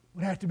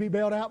would have to be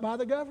bailed out by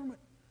the government.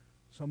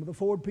 Some of the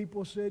Ford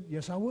people said,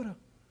 yes, I would have.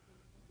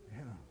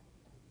 Yeah.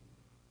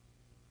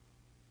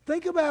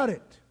 Think about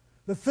it.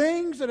 The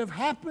things that have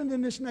happened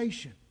in this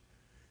nation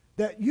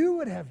that you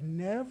would have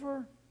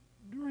never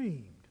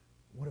dreamed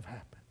would have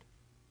happened.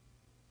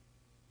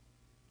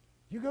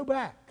 You go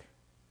back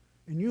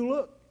and you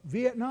look,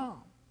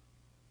 Vietnam,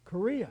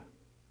 Korea,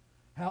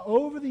 how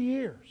over the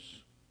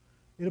years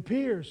it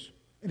appears,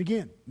 and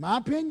again, my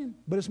opinion,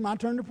 but it's my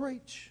turn to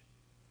preach.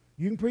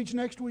 You can preach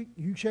next week.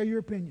 You can share your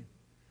opinion.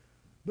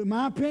 But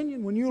my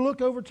opinion, when you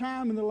look over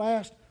time in the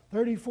last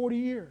 30, 40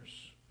 years,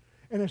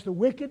 and as the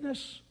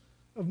wickedness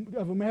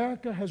of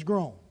America has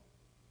grown,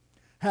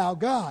 how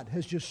God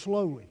has just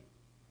slowly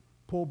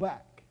pulled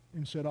back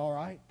and said, all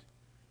right,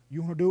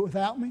 you want to do it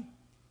without me?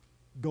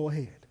 Go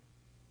ahead.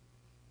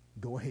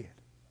 Go ahead.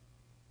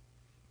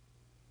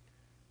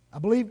 I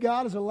believe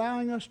God is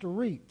allowing us to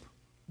reap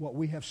what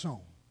we have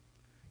sown.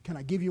 Can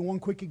I give you one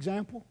quick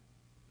example?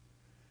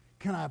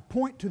 Can I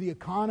point to the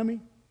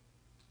economy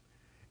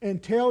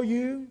and tell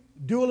you,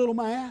 do a little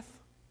math,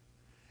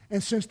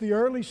 and since the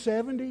early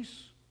 70s,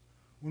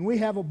 when we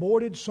have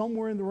aborted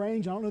somewhere in the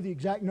range, I don't know the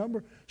exact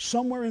number,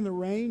 somewhere in the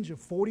range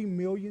of 40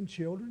 million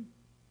children,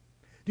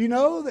 do you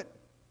know that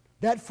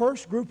that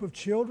first group of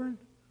children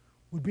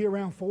would be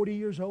around 40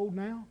 years old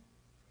now?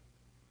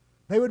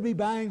 They would be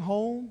buying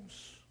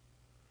homes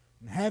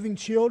and having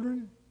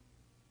children.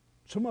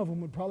 Some of them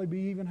would probably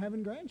be even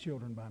having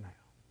grandchildren by now.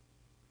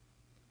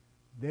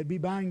 They'd be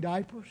buying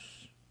diapers.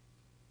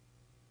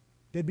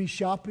 They'd be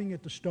shopping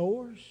at the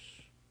stores.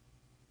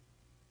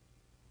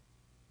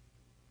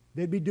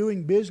 They'd be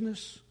doing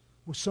business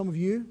with some of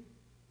you.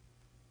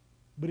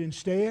 But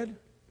instead,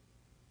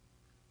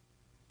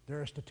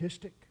 they're a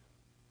statistic.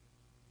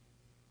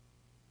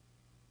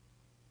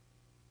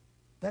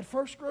 That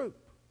first group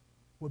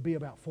would be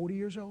about 40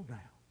 years old now,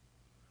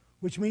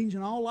 which means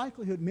in all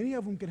likelihood many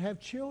of them could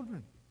have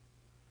children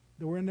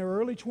that were in their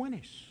early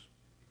 20s,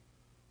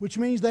 which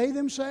means they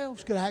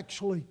themselves could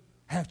actually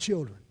have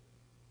children.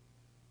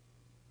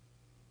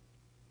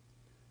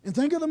 And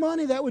think of the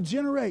money that would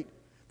generate.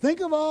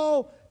 Think of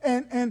all,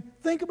 and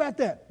think about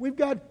that. We've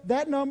got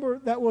that number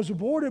that was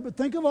aborted, but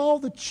think of all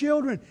the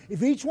children.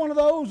 If each one of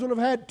those would have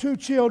had 2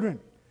 children,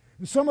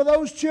 and some of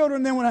those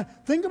children then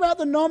think about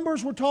the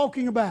numbers we're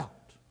talking about.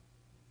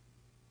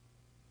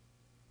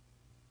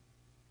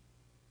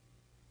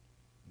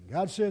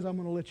 God says, I'm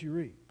going to let you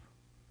reap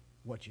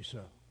what you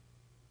sow.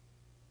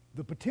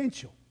 The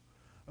potential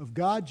of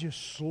God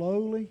just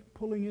slowly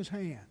pulling His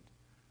hand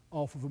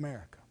off of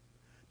America,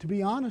 to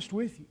be honest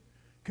with you,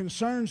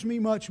 concerns me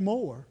much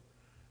more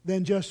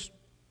than just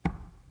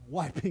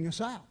wiping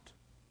us out,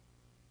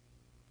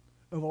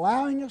 of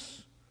allowing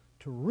us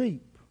to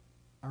reap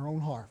our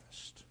own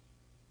harvest.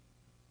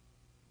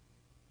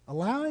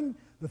 Allowing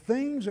the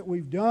things that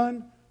we've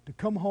done to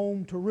come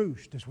home to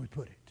roost, as we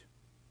put it.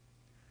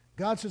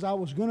 God says, I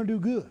was going to do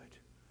good,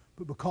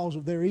 but because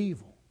of their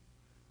evil,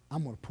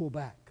 I'm going to pull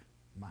back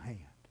my hand.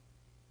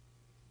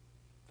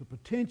 The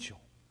potential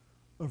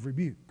of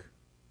rebuke.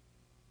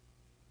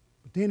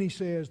 But then He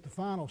says the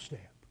final step.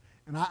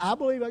 And I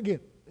believe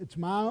it's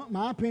my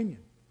opinion.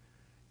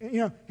 And, you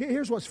know,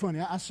 here's what's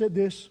funny. I said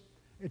this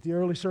at the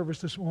early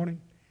service this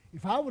morning.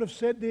 If I would have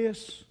said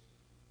this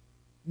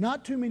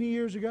not too many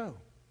years ago,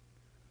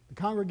 the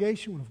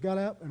congregation would have got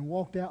up and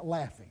walked out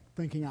laughing,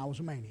 thinking I was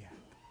a maniac.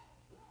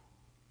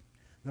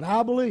 That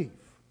I believe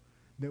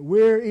that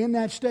we're in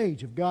that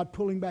stage of God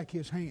pulling back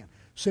His hand,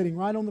 sitting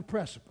right on the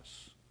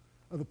precipice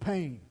of the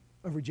pain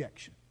of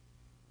rejection.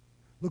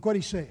 Look what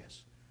He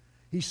says.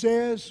 He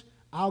says,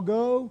 I'll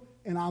go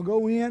and I'll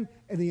go in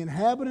and the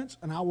inhabitants,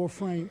 and I will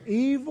frame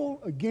evil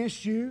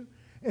against you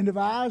and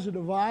devise a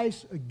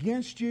device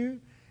against you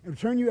and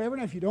return you ever.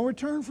 Now, if you don't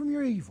return from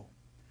your evil,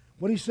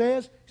 what He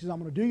says, I'm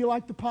going to do you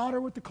like the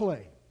potter with the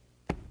clay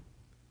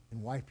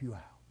and wipe you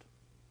out.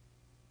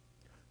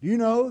 Do you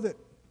know that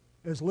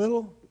as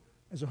little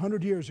as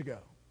 100 years ago,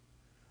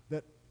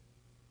 that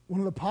one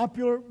of the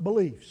popular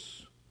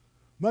beliefs,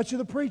 much of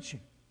the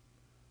preaching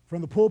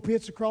from the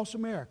pulpits across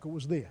America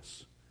was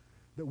this,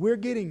 that we're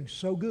getting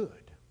so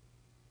good,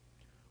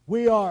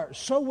 we are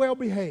so well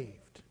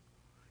behaved,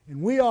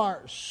 and we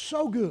are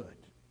so good,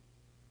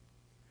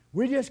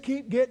 we just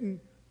keep getting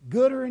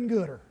gooder and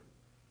gooder.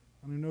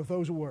 I don't even know if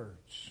those are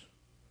words.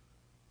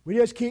 We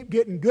just keep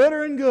getting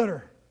gooder and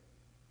gooder.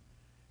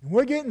 And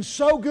we're getting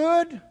so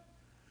good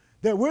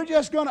that we're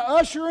just going to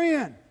usher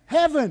in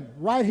heaven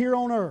right here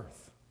on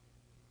earth.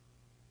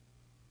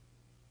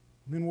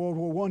 And then World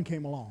War I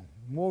came along,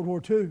 and World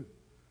War II,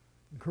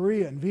 and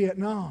Korea and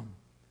Vietnam.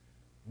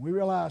 And we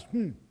realized,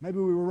 maybe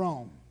we were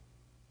wrong.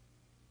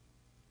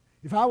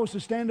 If I was to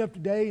stand up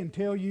today and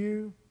tell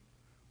you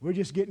we're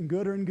just getting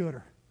gooder and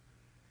gooder,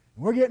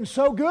 and we're getting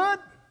so good,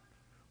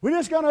 we're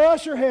just going to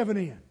usher heaven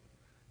in.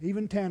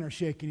 Even Tanner's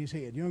shaking his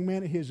head. A young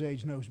man at his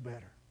age knows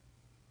better.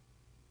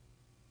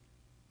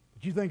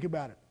 But you think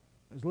about it.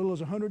 as little as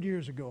 100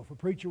 years ago, if a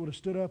preacher would have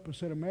stood up and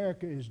said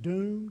America is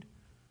doomed,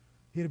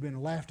 he'd have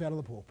been laughed out of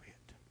the pulpit.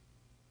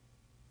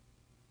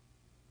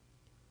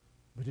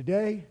 But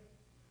today,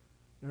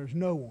 there's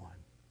no one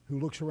who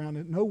looks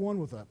around, no one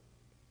with a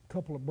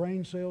couple of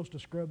brain cells to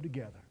scrub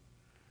together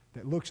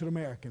that looks at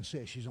America and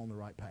says she's on the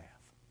right path.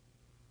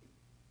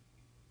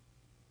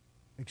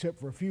 Except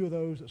for a few of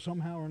those that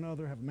somehow or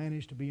another have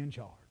managed to be in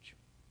charge.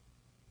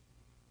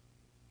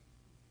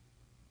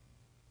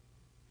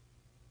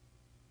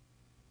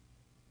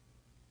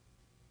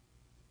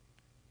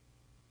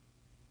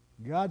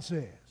 God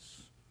says,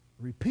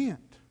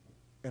 repent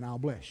and I'll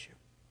bless you.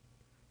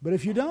 But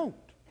if you don't,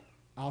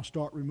 I'll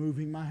start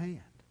removing my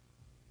hand.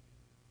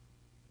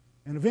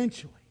 And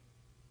eventually,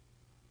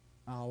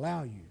 I'll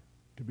allow you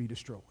to be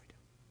destroyed.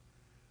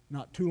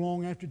 Not too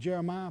long after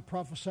Jeremiah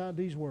prophesied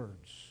these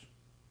words,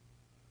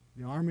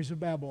 the armies of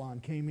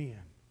Babylon came in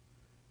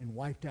and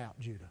wiped out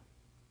Judah.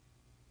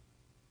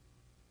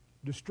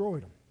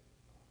 Destroyed them.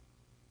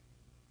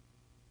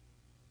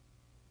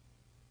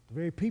 The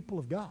very people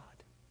of God,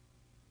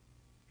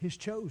 His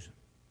chosen.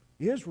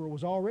 Israel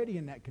was already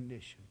in that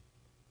condition,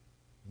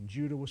 and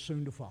Judah was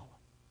soon to follow.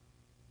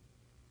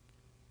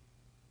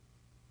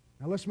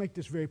 Now let's make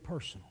this very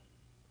personal.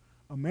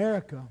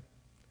 America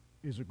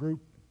is a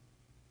group,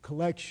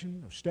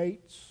 collection of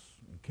states,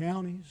 and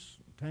counties,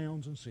 and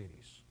towns, and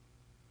cities.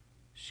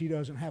 She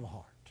doesn't have a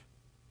heart.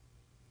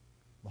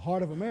 The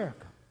heart of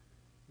America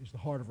is the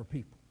heart of her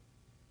people.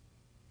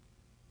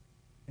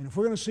 And if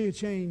we're going to see a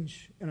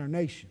change in our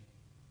nation,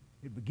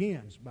 it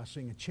begins by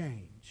seeing a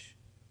change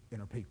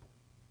in our people.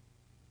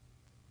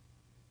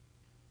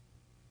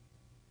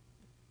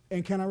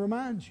 And can I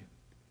remind you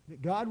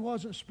that God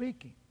wasn't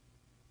speaking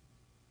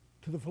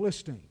to the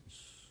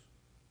Philistines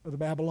or the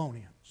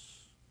Babylonians.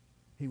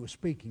 He was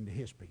speaking to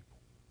His people.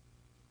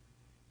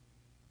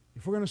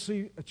 If we're going to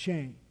see a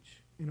change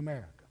in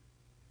America,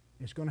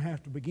 it's going to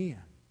have to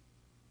begin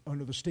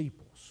under the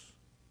steeples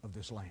of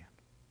this land.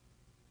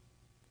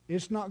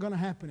 It's not going to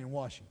happen in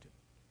Washington.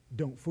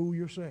 Don't fool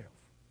yourself.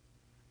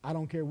 I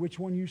don't care which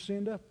one you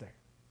send up there.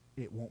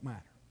 It won't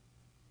matter.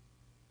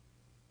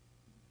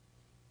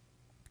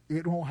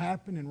 It won't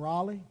happen in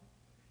Raleigh.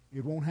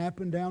 It won't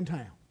happen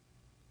downtown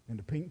in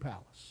the Pink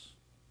Palace.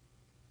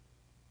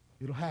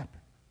 It'll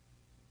happen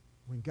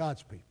when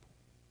God's people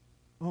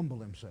humble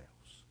themselves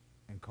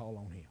and call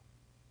on Him,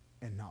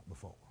 and not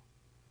before.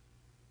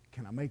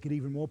 Can I make it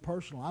even more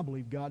personal? I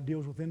believe God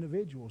deals with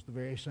individuals the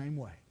very same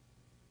way.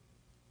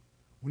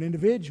 When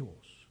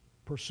individuals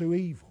pursue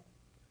evil,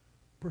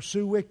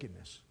 pursue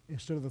wickedness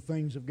instead of the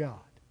things of God,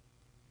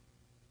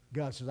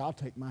 God says, I'll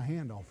take my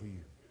hand off of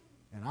you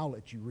and I'll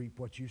let you reap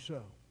what you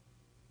sow.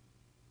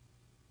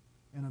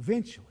 And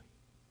eventually,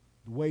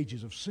 the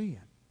wages of sin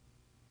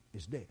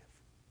is death.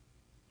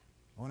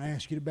 I want to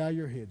ask you to bow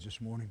your heads this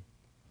morning.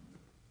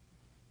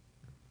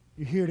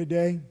 You're here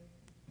today,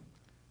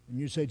 and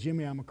you say,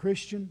 Jimmy, I'm a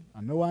Christian.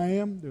 I know I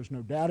am. There's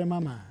no doubt in my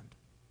mind.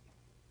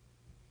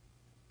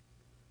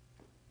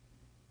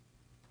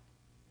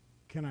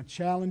 Can I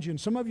challenge you? And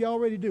some of you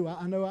already do.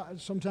 I know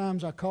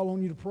sometimes I call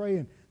on you to pray,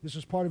 and this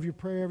is part of your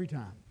prayer every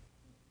time.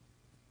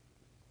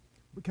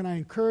 But can I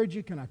encourage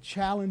you? Can I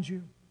challenge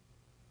you?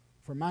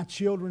 For my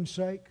children's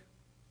sake,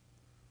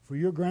 for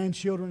your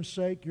grandchildren's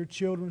sake, your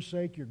children's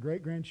sake, your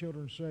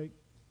great-grandchildren's sake,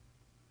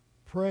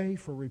 pray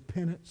for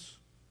repentance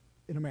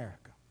in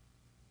America.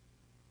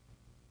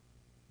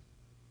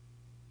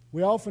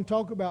 We often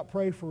talk about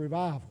pray for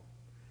revival.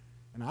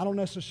 And I don't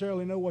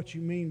necessarily know what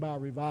you mean by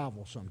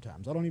revival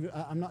sometimes.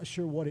 I'm not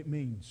sure what it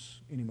means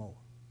anymore.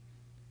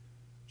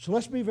 So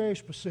let's be very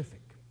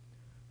specific.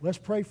 Let's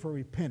pray for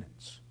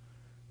repentance.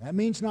 That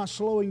means not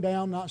slowing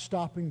down, not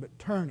stopping, but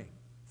turning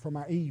from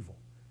our evil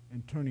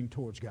and turning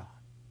towards God.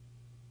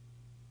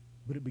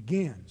 But it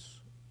begins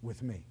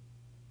with me.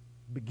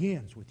 It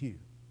begins with you.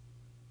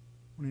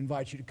 I want to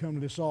invite you to come to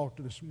this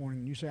altar this morning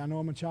and you say, I know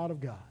I'm a child of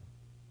God.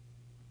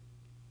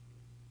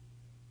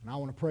 And I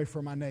want to pray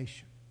for my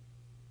nation.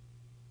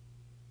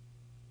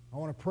 I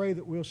want to pray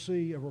that we'll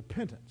see a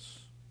repentance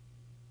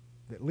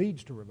that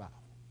leads to revival.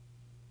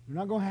 You're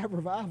not going to have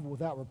revival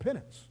without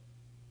repentance.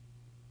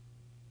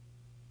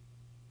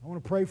 I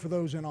want to pray for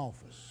those in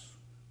office.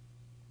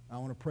 I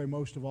want to pray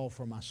most of all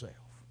for myself.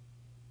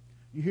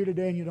 You're here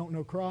today and you don't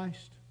know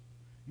Christ.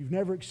 You've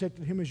never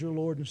accepted Him as your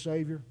Lord and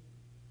Savior.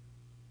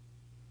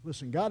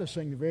 Listen, God is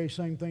saying the very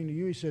same thing to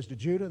you. He says to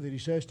Judah that He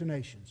says to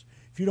nations.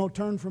 If you don't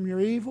turn from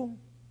your evil,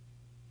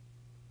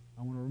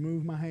 I want to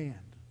remove my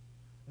hand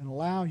and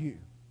allow you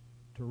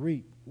to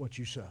reap what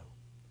you sow,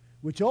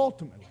 which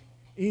ultimately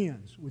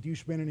ends with you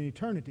spending an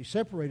eternity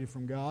separated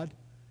from God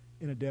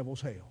in a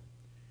devil's hell.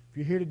 If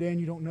you're here today and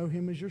you don't know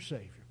Him as your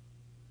Savior,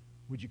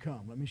 would you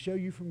come? Let me show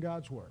you from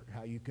God's Word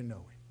how you can know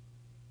Him.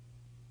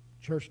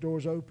 Church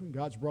doors open.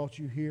 God's brought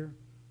you here.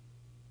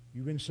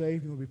 You've been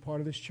saved and you'll be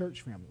part of this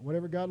church family.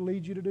 Whatever God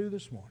leads you to do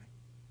this morning,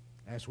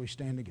 as we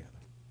stand together.